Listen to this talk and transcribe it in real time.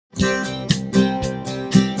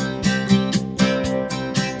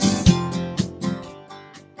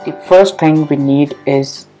The first thing we need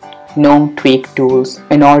is GNOME tweak tools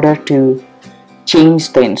in order to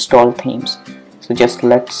change the install themes. So just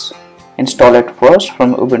let's install it first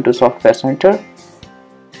from Ubuntu Software Center.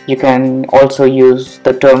 You can also use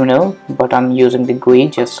the terminal, but I'm using the GUI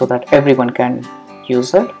just so that everyone can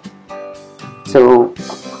use it. So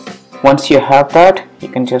once you have that, you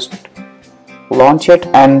can just launch it,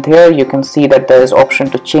 and here you can see that there is option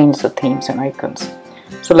to change the themes and icons.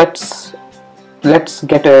 So let's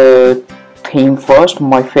get a theme first.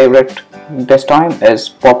 My favorite this time is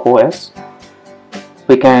Pop OS.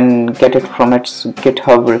 We can get it from its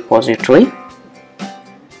GitHub repository.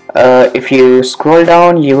 If you scroll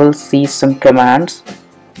down, you will see some commands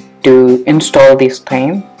to install this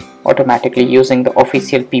theme automatically using the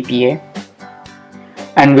official PPA,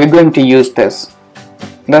 and we're going to use this.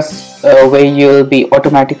 Thus way you'll be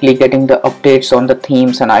automatically getting the updates on the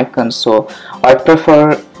themes and icons. So I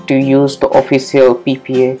prefer to use the official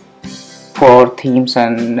PPA for themes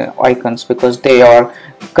and icons because they are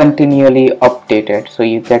continually updated. So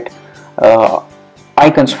you get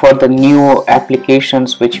icons for the new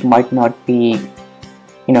applications which might not be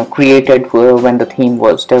created when the theme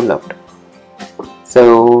was developed.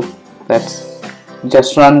 So let's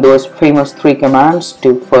just run those famous 3 commands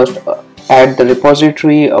to first add the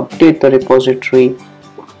repository, update the repository,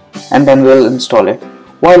 and then we'll install it.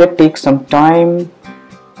 While it takes some time,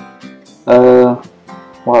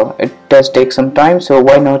 well, it does take some time, so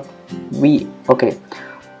why not okay,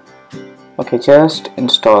 just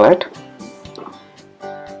install it.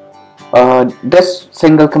 This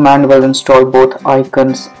single command will install both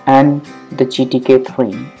icons and the GTK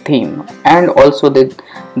theme and also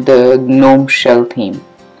the GNOME Shell theme.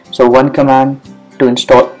 So one command to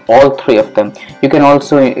install all 3 of them. You can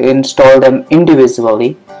also install them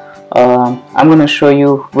individually. I'm going to show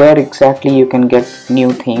you where exactly you can get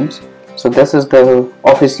new themes. So this is the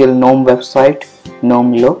official GNOME website,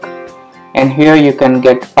 GNOME Look, and here you can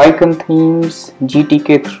get icon themes,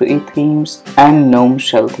 GTK3 themes, and GNOME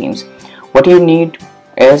Shell themes. What you need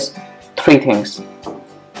is 3 things: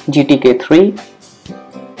 GTK3,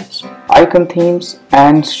 icon themes,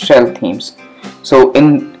 and shell themes. So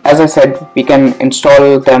as I said, we can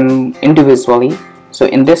install them individually. So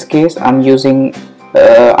in this case, I'm going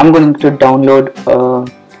to download a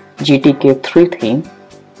GTK3 theme.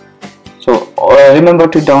 So remember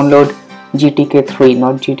to download GTK3,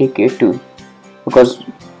 not GTK2, because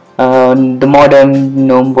the modern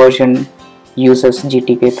GNOME version uses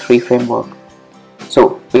GTK3 framework.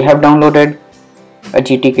 So we have downloaded a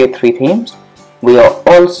GTK3 themes. We have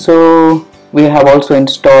also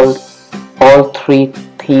installed all 3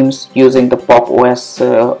 themes using the Pop OS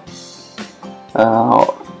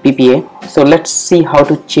PPA. So let's see how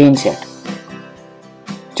to change it.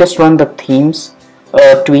 Just run the themes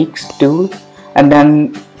tweaks tool, and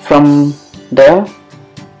then from there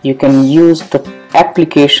you can use the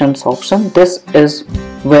applications option. This is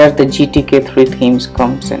where the GTK3 themes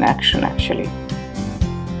comes in action actually.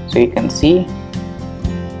 So you can see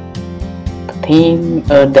the theme,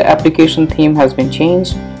 the application theme has been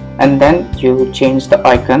changed, and then you change the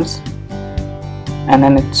icons, and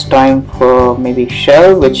then it's time for maybe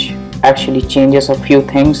shell, which actually changes a few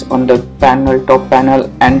things on the top panel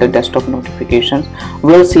and the desktop notifications.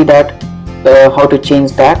 We'll see that how to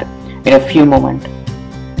change that in a few moments.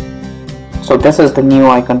 So this is the new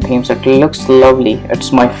icon themes. It looks lovely.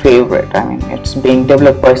 It's my favorite. I mean, it's being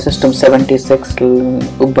developed by System 76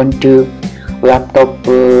 Ubuntu laptop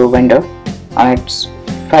vendor, and it's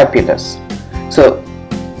fabulous. So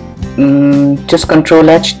just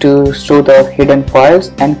Ctrl-H to show the hidden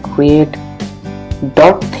files and create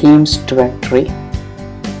 .themes directory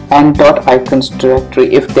and .icons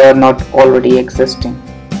directory if they are not already existing.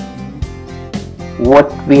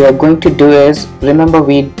 What we are going to do is, remember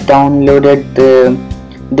we downloaded the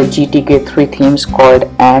GTK3 themes called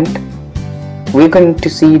Ant. We're going to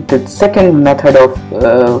see the second method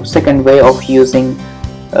of second way of using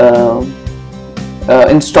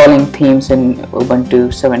installing themes in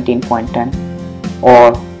Ubuntu 17.10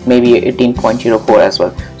 or maybe 18.04 as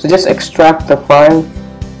well. So just extract the file,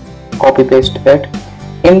 copy paste it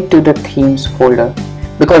into the themes folder.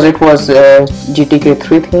 Because it was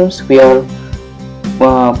GTK3 themes, we are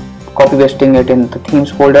copy pasting it in the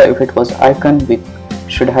themes folder. If it was icon, we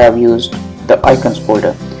should have used the icons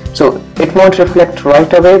folder. So it won't reflect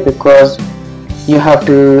right away because you have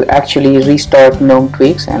to actually restart GNOME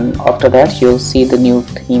tweaks, and after that you'll see the new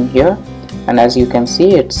theme here. And as you can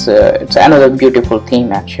see, it's another beautiful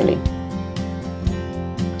theme actually.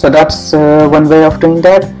 So that's one way of doing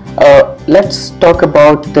that. Let's talk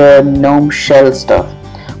about the GNOME Shell stuff.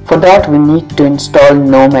 For that we need to install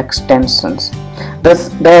GNOME extensions.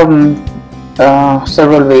 There are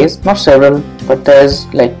several ways, not several, but there's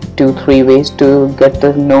like 2-3 ways to get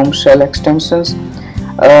the GNOME Shell extensions.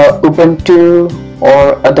 Ubuntu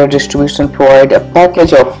or other distribution provide a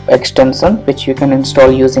package of extension which you can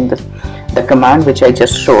install using the command which I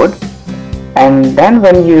just showed, and then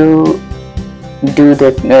when you do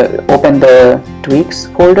open the tweaks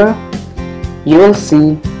folder, you will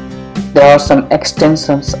see there are some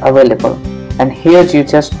extensions available, and here you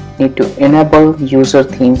just need to enable user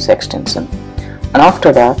themes extension, and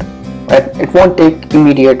after that it won't take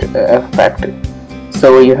immediate effect,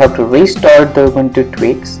 so you have to restart the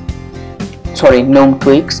GNOME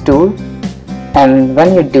tweaks tool, and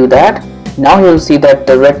when you do that, now you'll see that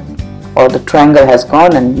the red or the triangle has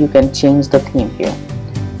gone and you can change the theme here,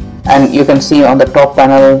 and you can see on the top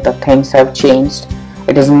panel the things have changed.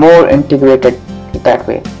 It is more integrated that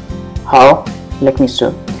way. How? Let me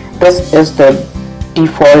show. This is the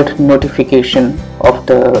default notification of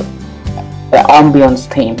the ambience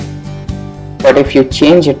theme, but if you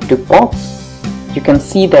change it to pop, you can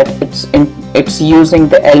see that it's using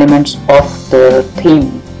the elements of the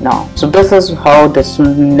theme now. So this is how this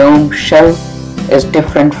GNOME Shell is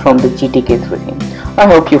different from the GTK3 theme. I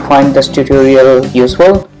hope you find this tutorial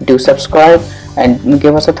useful. Do subscribe and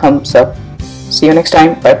give us a thumbs up. See you next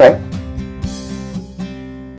time. Bye bye.